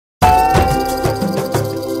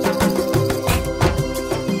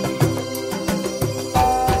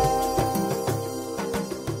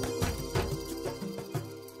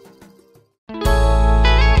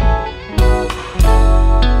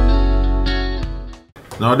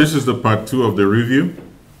Now this is the part 2 of the review.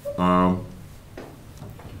 A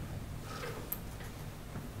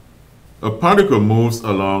particle moves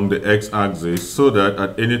along the x-axis so that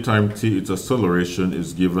at any time t its acceleration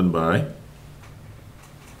is given by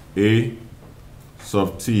a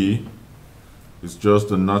sub t is just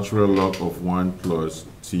the natural log of 1 plus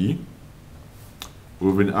t.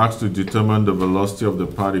 We've been asked to determine the velocity of the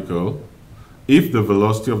particle. If the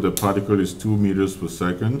velocity of the particle is 2 meters per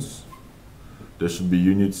second, there should be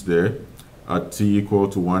units there. At t equal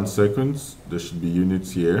to 1 second, there should be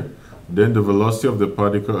units here. Then the velocity of the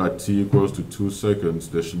particle at t equals to 2 seconds,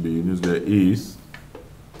 there should be units there is.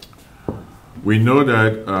 We know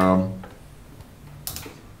that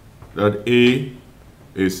that A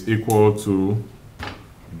is equal to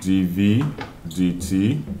dv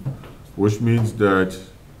dt, which means that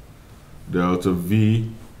delta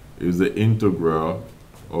v is the integral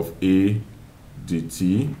of A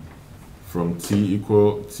dt from t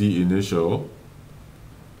equal t initial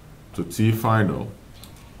to t final.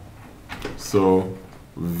 So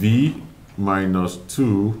v minus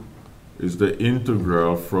 2 is the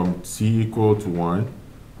integral from t equal to 1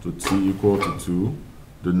 to t equal to 2,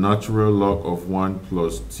 the natural log of 1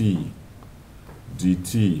 plus t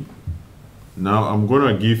dt. Now I'm going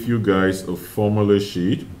to give you guys a formula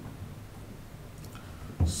sheet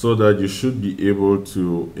so that you should be able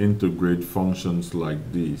to integrate functions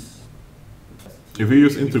like this. If you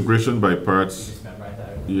use integration by parts,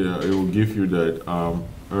 yeah, it will give you that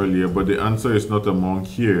earlier, but the answer is not among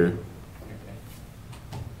here.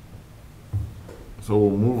 So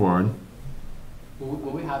we'll move on. Will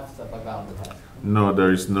we have stuff like that on the test? No,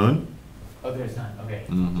 there is none. Oh, there's none. Okay.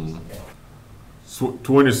 Okay. So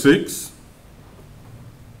 26.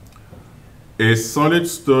 A solid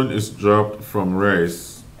stone is dropped from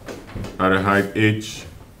rest at a height h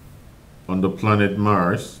on the planet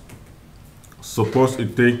Mars. Suppose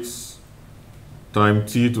it takes time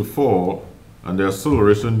t to fall, and the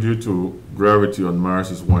acceleration due to gravity on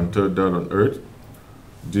Mars is 1/3 that on Earth.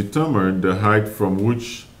 Determine the height from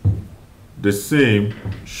which the same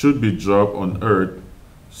should be dropped on Earth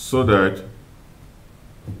so that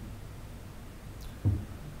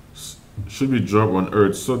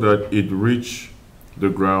it reach the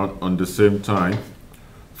ground on the same time.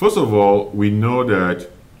 First of all, we know that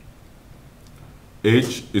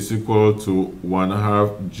h is equal to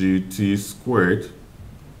 1/2 gt squared.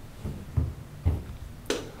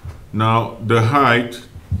 Now the height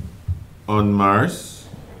on Mars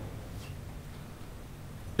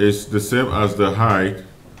is the same as the height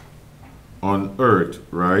on Earth,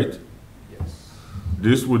 right? Yes.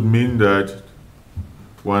 This would mean that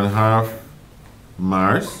 1/2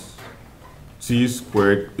 Mars t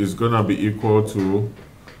squared is gonna be equal to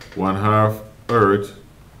 1/2 Earth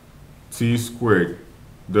t squared.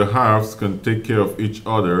 The halves can take care of each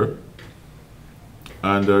other,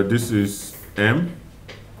 and this is m,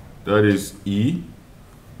 that is e.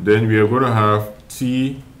 Then we are going to have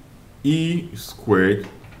t e squared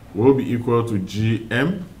will be equal to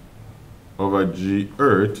gm over g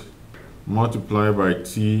Earth multiplied by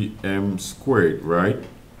t m squared, right?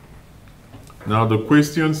 Now the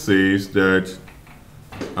question says that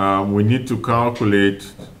we need to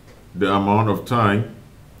calculate the amount of time.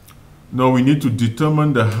 No, we need to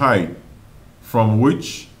determine the height from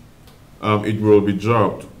which it will be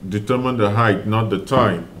dropped. Determine the height, not the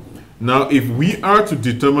time. Now, if we are to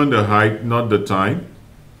determine the height, not the time,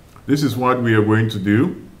 this is what we are going to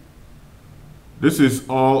do. This is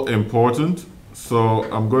all important, so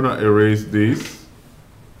I'm going to erase this.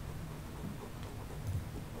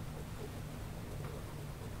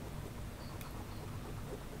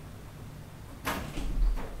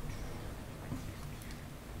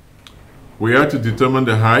 We are to determine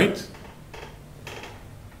the height.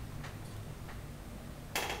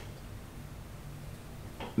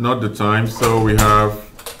 Not the time, so we have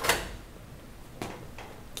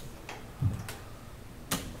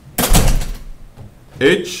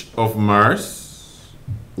h of Mars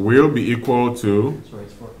will be equal to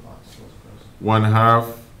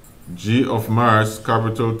 1/2 g of Mars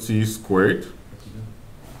capital T squared.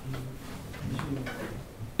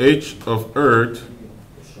 H of Earth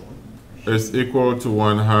is equal to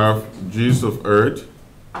 1/2 g's of Earth.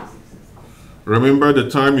 Remember, the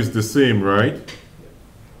time is the same, right?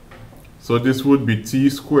 So this would be t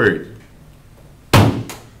squared.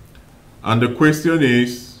 And the question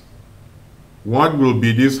is, what will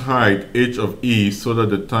be this height h of e so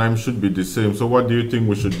that the time should be the same? So what do you think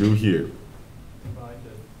we should do here?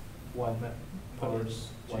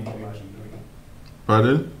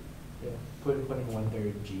 Pardon? Yeah, putting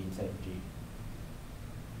 1/3 g instead of g.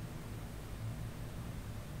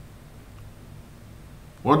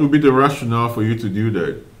 What would be the rationale for you to do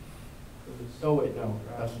that? Oh wait, no,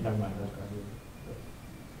 that's never mind. That's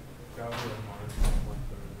Gravity of Mars is 1/3.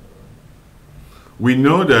 We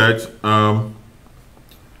know that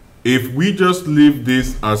if we just leave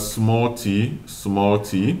this as small t,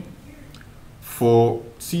 for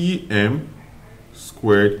Tm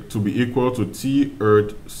squared to be equal to T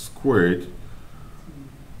Earth squared,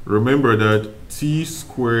 remember that T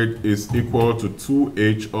squared is equal to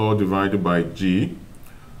 2h all divided by g.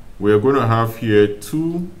 We are going to have here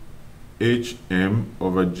 2hm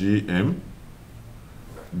over gm.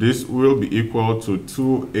 This will be equal to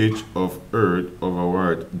 2h of Earth over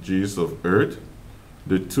what? G's of Earth.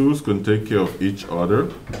 The 2's can take care of each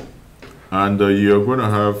other. And you're going to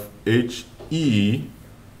have he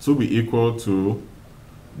to be equal to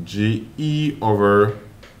ge over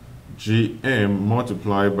gm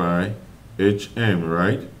multiplied by hm,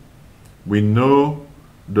 right? We know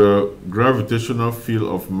the gravitational field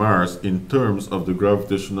of Mars in terms of the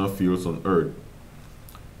gravitational fields on Earth.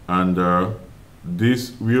 And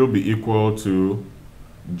this will be equal to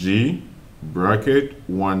g bracket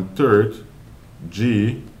 1/3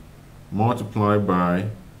 g multiplied by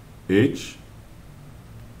h.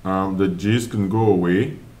 The g's can go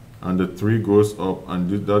away and the 3 goes up, and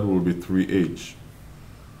that will be 3h.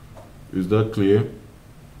 Is that clear?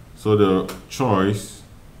 So the choice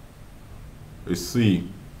is C.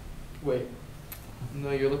 Wait,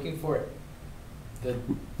 no, you're looking for it. The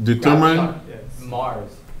Determine gravity Yes. on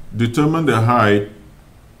Mars. determine the height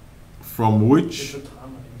from which It's a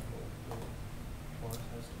timeline. Mars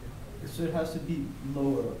has to be higher. So it has to be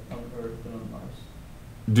lower on Earth than on Mars.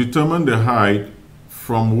 determine the height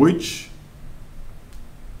from which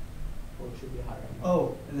Or it should be higher.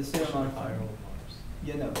 Oh, and the same It should be amount. higher on Mars.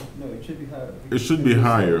 Yeah, no, it should be higher. it should be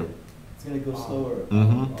higher. It's gonna go slower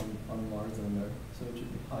Mhm. on Mars than on Earth, so it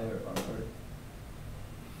should be higher on Earth.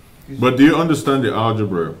 'Cause But do you understand the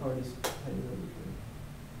algebra? the part is higher over here.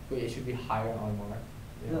 Wait, it should be higher on Mars.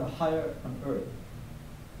 No, higher on Earth.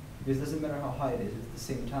 Because it doesn't matter how high it is, it's the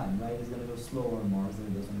same time, right? It's gonna go slower on Mars than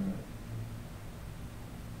it does on Earth.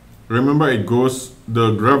 Remember, the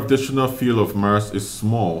gravitational field of Mars is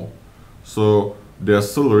small, so the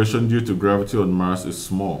acceleration due to gravity on Mars is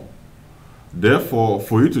small. Therefore,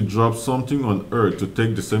 for you to drop something on Earth to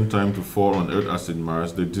take the same time to fall on Earth as in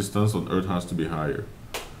Mars, the distance on Earth has to be higher.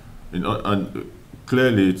 And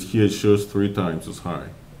clearly, here it shows 3 times as high.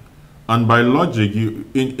 And by logic,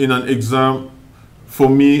 in an exam, for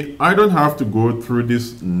me, I don't have to go through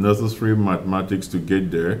this necessary mathematics to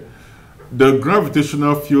get there. The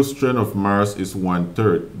gravitational field strength of Mars is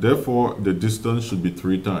 1/3. Therefore, the distance should be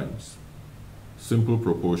 3 times. Simple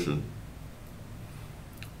proportion.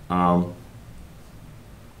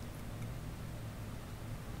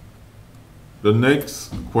 The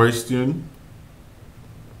next question.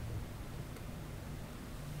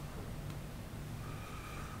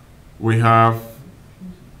 We have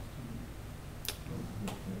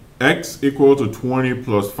x equal to 20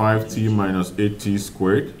 plus 5t minus 8t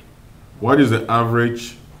squared. What is the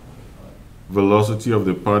average velocity of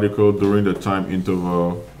the particle during the time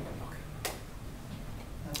interval?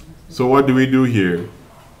 So what do we do here?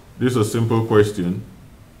 This is a simple question.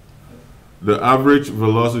 The average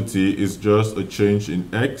velocity is just a change in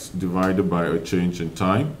x divided by a change in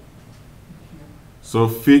time. So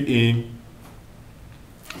fit in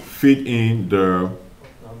the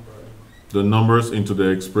numbers into the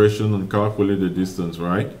expression and calculate the distance,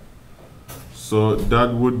 right? So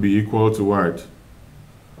that would be equal to what?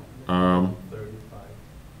 35.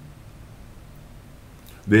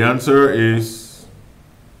 The answer is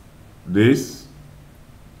this.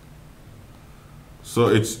 So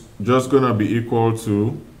it's just going to be equal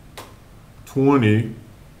to 20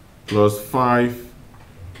 plus 5.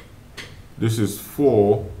 This is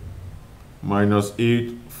 4 minus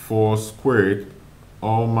 8, 4 squared,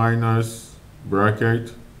 all minus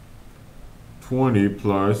bracket 20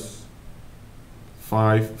 plus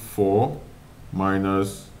 5, 4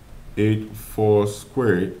 minus 8, 4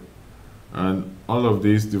 squared, and all of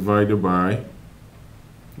this divided by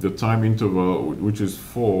the time interval, which is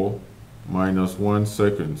 4 minus 1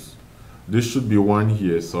 seconds. This should be 1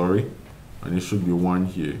 here, sorry, and it should be 1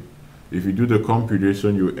 here. If you do the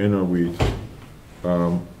computation, you end up with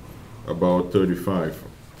about 35.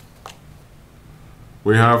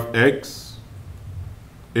 We have x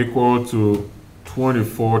equal to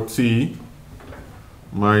 24t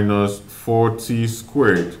minus 4t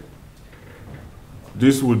squared.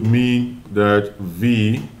 This would mean that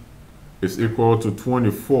v is equal to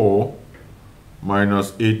 24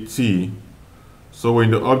 minus 8t. So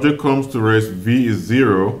when the object comes to rest, v is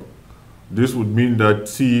 0, This would mean that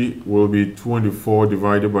t will be 24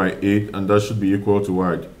 divided by 8, and that should be equal to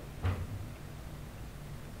what?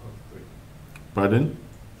 3. Pardon?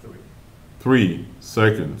 3. 3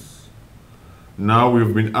 seconds. Now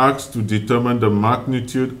we've been asked to determine the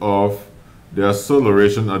magnitude of the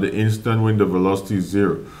acceleration at the instant when the velocity is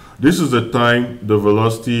 0. This is the time the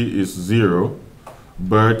velocity is 0,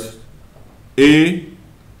 but a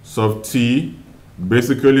sub t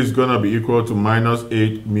basically is going to be equal to minus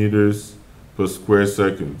 8 meters per square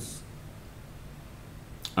seconds.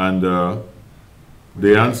 And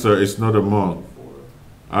the answer is not a mole.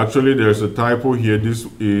 4. Actually, there's a typo here. This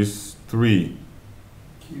is 3.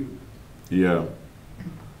 Cube. Yeah.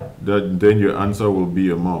 Then your answer will be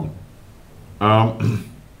a mole.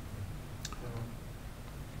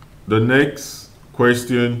 The next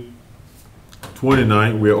question,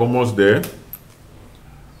 29, we're almost there,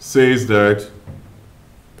 says that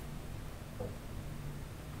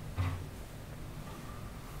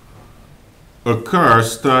a car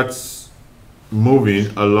starts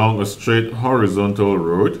moving along a straight horizontal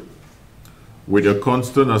road with a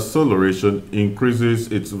constant acceleration,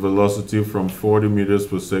 increases its velocity from 40 meters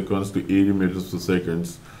per second to 80 meters per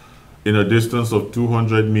second in a distance of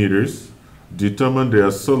 200 meters. Determine the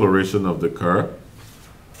acceleration of the car.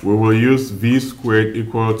 We will use v squared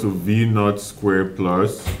equal to v naught squared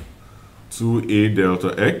plus 2a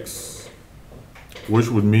delta x, which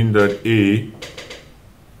would mean that a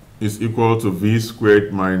is equal to v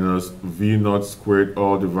squared minus v naught squared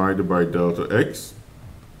all divided by delta x,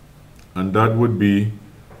 and that would be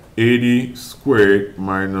 80 squared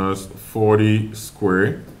minus 40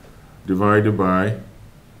 squared divided by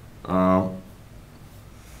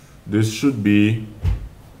this should be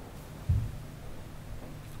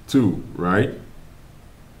 2, right?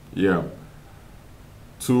 Yeah.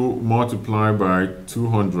 2 multiplied by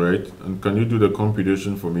 200. And can you do the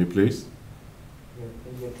computation for me, please? You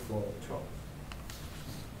get 12.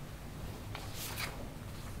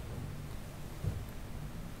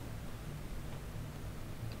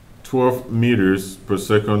 12 meters per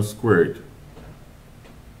second squared.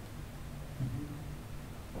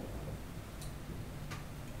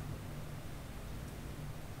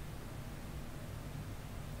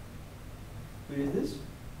 Wait, is this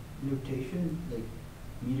notation like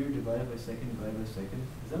meter divided by second divided by second?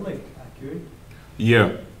 Is that like accurate?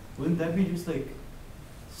 Yeah. Wouldn't that be just like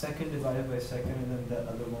second divided by second and then that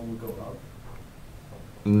other one would go up?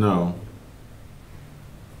 No.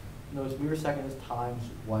 No, it's meter seconds times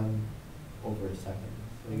 1 over a second.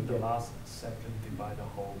 So you The get, last second divide the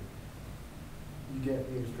whole. you get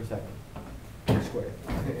meters per second squared.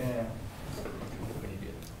 Okay, yeah.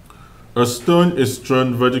 A stone is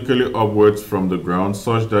thrown vertically upwards from the ground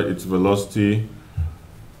such that its velocity,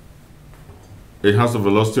 it has a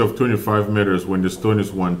velocity of 25 meters when the stone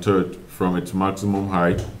is 1/3 from its maximum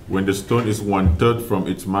height. When the stone is 1/3 from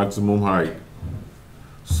its maximum height.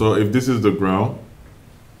 So if this is the ground,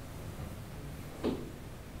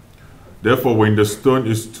 therefore when the stone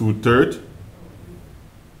is 2/3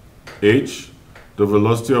 h, the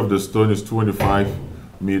velocity of the stone is 25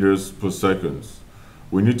 meters per second.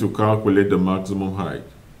 We need to calculate the maximum height.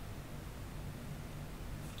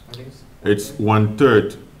 I think It's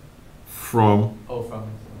 1/3 from Oh, from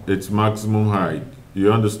its maximum height.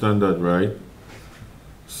 You understand that, right?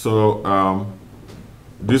 So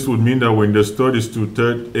this would mean that when the stone is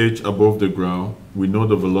 2/3 h above the ground, we know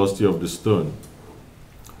the velocity of the stone.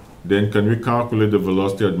 Then can we calculate the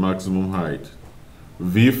velocity at maximum height?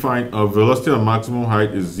 Velocity at maximum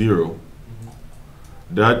height is 0.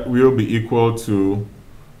 That will be equal to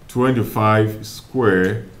 25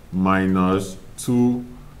 square minus 2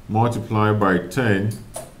 multiplied by 10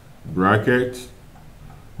 bracket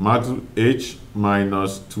max h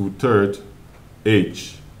minus 2/3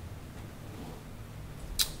 h.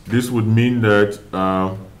 This would mean that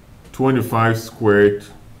 25 squared,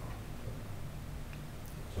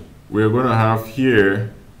 we're going to have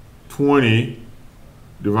here 20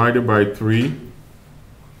 divided by 3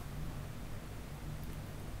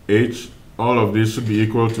 h. All of this should be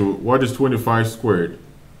equal to, what is 25 squared?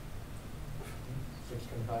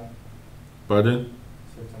 625. Pardon?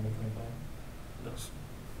 625.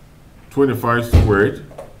 25 squared.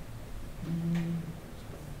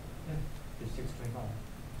 It's 625.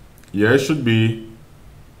 Yeah, it should be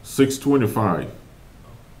 625.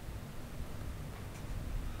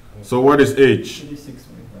 So what is h? It is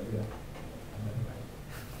 625, yeah.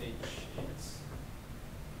 H is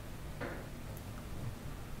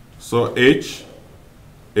So h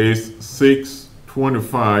is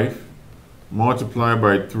 625 multiplied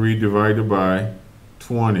by 3 divided by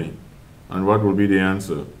 20. And what will be the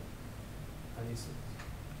answer? 96.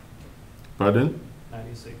 Pardon?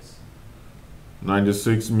 96.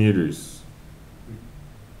 96 meters.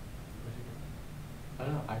 I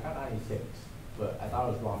don't know, I got 96, but I thought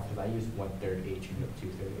it was wrong because I used 1/3 H and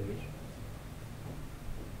 2/3 H.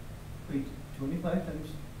 Wait, 25 times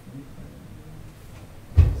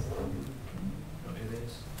 25? No, it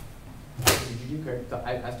is. Did you do correct? So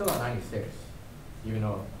I still got 96, even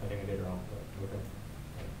though I think I did it wrong, but okay.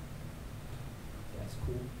 That's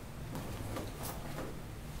cool.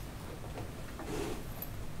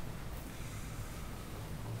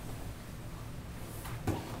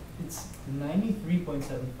 It's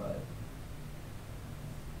 93.75.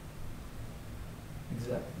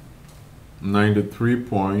 Exactly. 93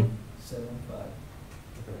 point. 75.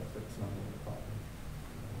 Okay, that's not really a problem.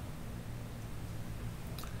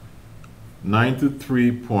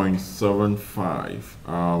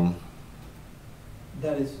 93.75.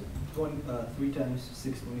 That is 3 times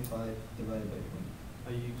 625 divided by 20.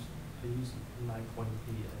 I used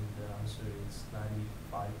 9.8 and the answer is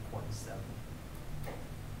 95.7.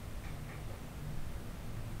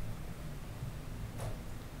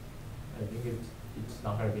 I think it's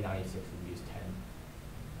not going to be 96 if we use 10.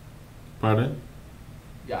 Pardon?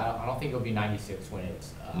 Yeah, I don't think it'll be 96 when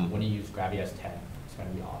it's when you use gravity as 10. It's going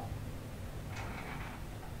to be off.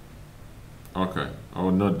 Okay, I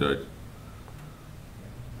will note that.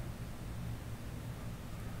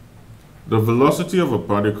 The velocity of a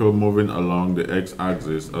particle moving along the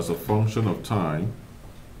x-axis as a function of time.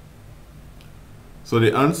 So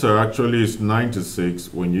the answer actually is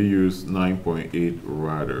 96 when you use 9.8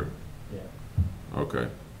 rather. Yeah. Okay.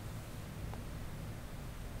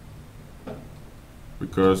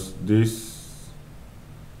 Because this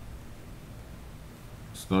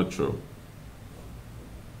is not true.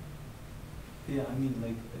 Yeah, I mean,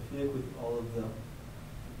 like, I feel like with all of the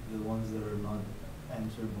ones that are not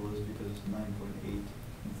answerable is because it's 9.8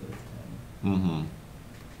 instead of 10. Mm-hmm.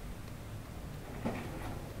 And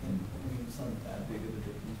I mean, it's not that big of a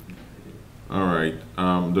difference between the two. All right.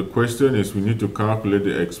 The question is we need to calculate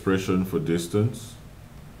the expression for distance.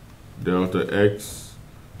 Delta x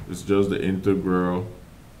is just the integral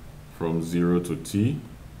from 0 to t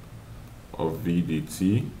of v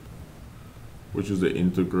dt, which is the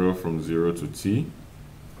integral from 0 to t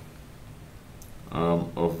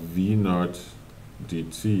of v naught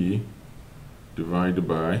dt divided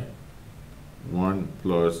by 1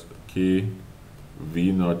 plus k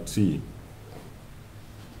v naught t.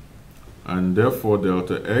 And therefore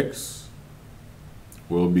delta x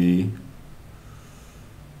will be,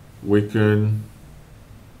 we can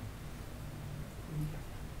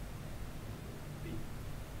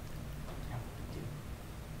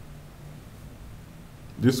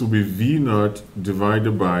this will be v naught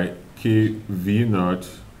divided by k v naught,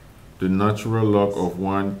 the natural log of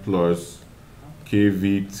 1 plus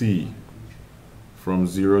kVt from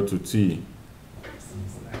 0 to t.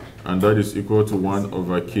 And that is equal to 1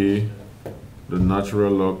 over k, the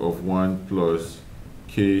natural log of 1 plus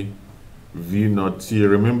k v naught t.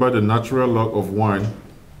 Remember, the natural log of 1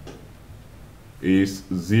 is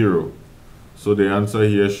 0. So the answer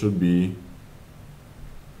here should be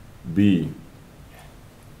B.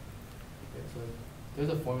 Okay, so there's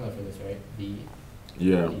a formula for this, right? V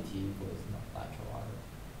Yeah. dt equals lateral r.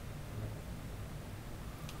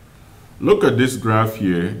 Look at this graph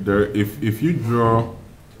here. If you draw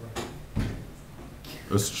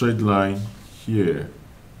a straight line here,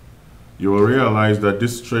 you will realize that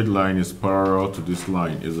this straight line is parallel to this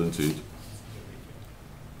line, isn't it?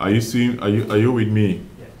 Are you with me?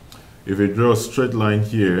 Yeah. If you draw a straight line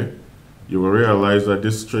here, you will realize that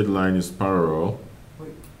this straight line is parallel.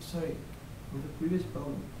 Wait, sorry. With the previous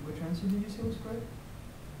problem, which answer did you say was correct?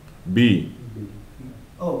 B.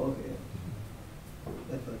 Oh, okay.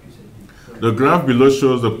 I thought you said D. Sorry. The graph below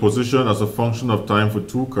shows the position as a function of time for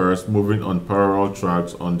two cars moving on parallel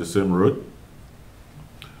tracks on the same road.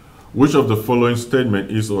 Which of the following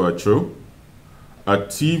statement is or are true?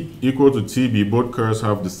 At t equal to tb, both cars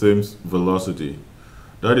have the same velocity.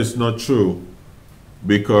 That is not true,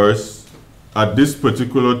 because at this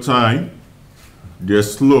particular time, their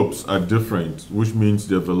slopes are different, which means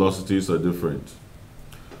their velocities are different.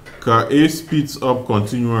 Car A speeds up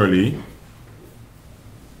continually.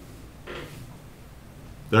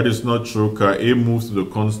 That is not true. Car A moves to the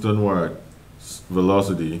constant what?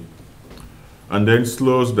 Velocity, and then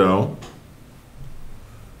slows down.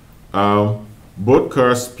 Both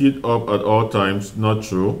cars speed up at all times, not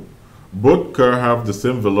true. Both cars have the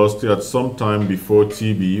same velocity at some time before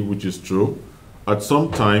TB, which is true. At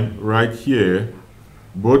some time, right here,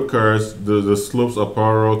 both cars, the slopes are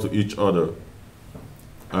parallel to each other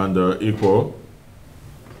and equal.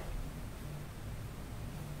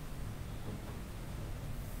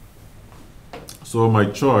 So my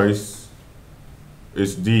choice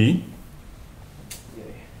is D.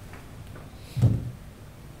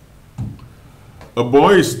 A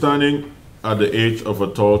boy is standing at the edge of a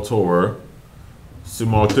tall tower,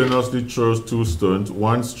 simultaneously throws two stones,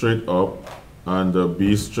 one straight up and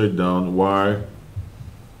B straight down, while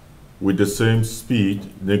with the same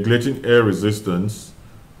speed, neglecting air resistance.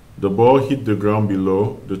 The ball hit the ground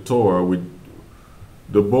below the tower with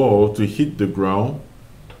the ball to hit the ground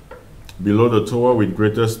below the tower with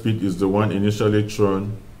greater speed is the one initially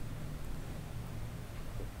thrown.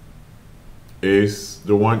 It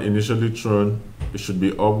should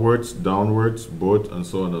be upwards, downwards, both, and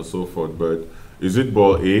so on and so forth. But is it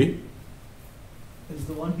ball A? It's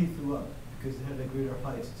the one he threw up because it had a greater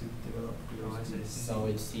height to develop. No, I say C. So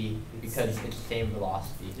it's C, because it's the same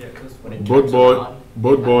velocity. Yeah, because When it Both turns ball, around,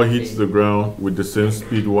 both it ball has the hits same- the ground with the same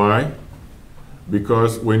speed. Why?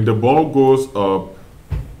 Because when the ball goes up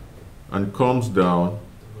and comes down,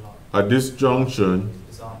 at this junction,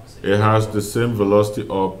 it's opposite. it has the same velocity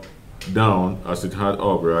up, down as it had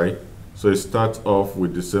up, right? So it starts off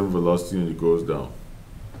with the same velocity and it goes down.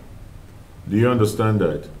 Do you understand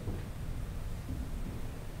that?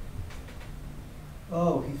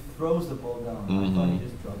 Oh, he throws the ball down. I thought he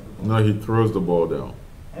just dropped the ball. No, he throws the ball down.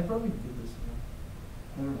 I probably did this.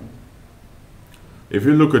 Never mind. If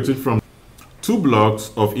you look at it from two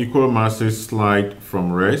blocks of equal masses slide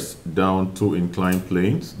from rest down two inclined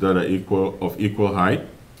planes that are of equal height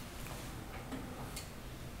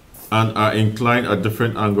and are inclined at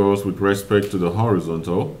different angles with respect to the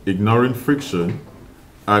horizontal, ignoring friction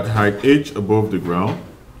at height h above the ground,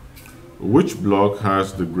 which block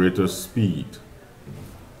has the greater speed?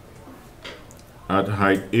 At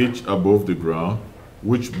height h above the ground,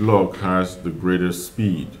 which block has the greater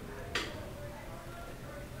speed?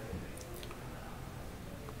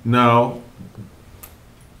 Now,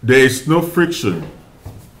 there is no friction.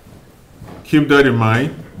 Keep that in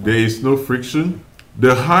mind. There is no friction.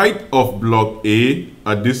 The height of block A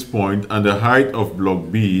at this point and the height of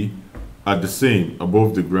block B are the same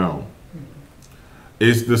above the ground.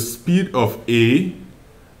 Is the speed of A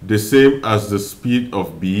the same as the speed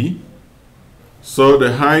of B? So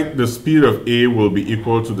the speed of A will be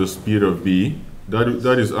equal to the speed of B.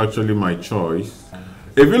 That is actually my choice.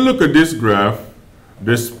 If you look at this graph,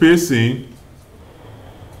 the spacing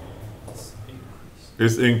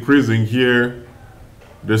is increasing here.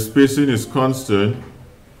 The spacing is constant.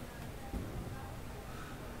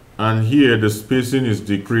 And here the spacing is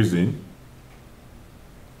decreasing.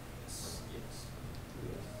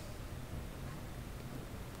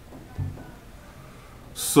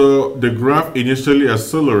 So the graph initially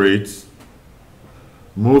accelerates,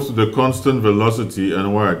 moves to the constant velocity,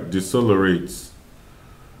 and what? Decelerates.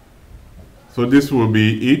 So this will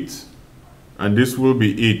be it, and this will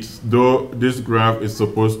be it. Though this graph is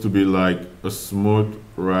supposed to be like a smooth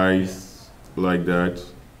rise like that.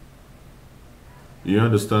 You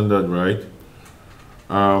understand that, right?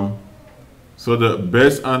 So the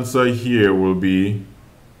best answer here will be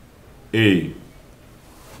A.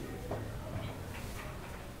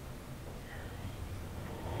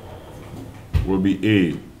 Will be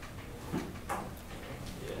A.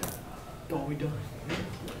 Oh, we done.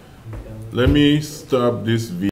 Let me stop this video.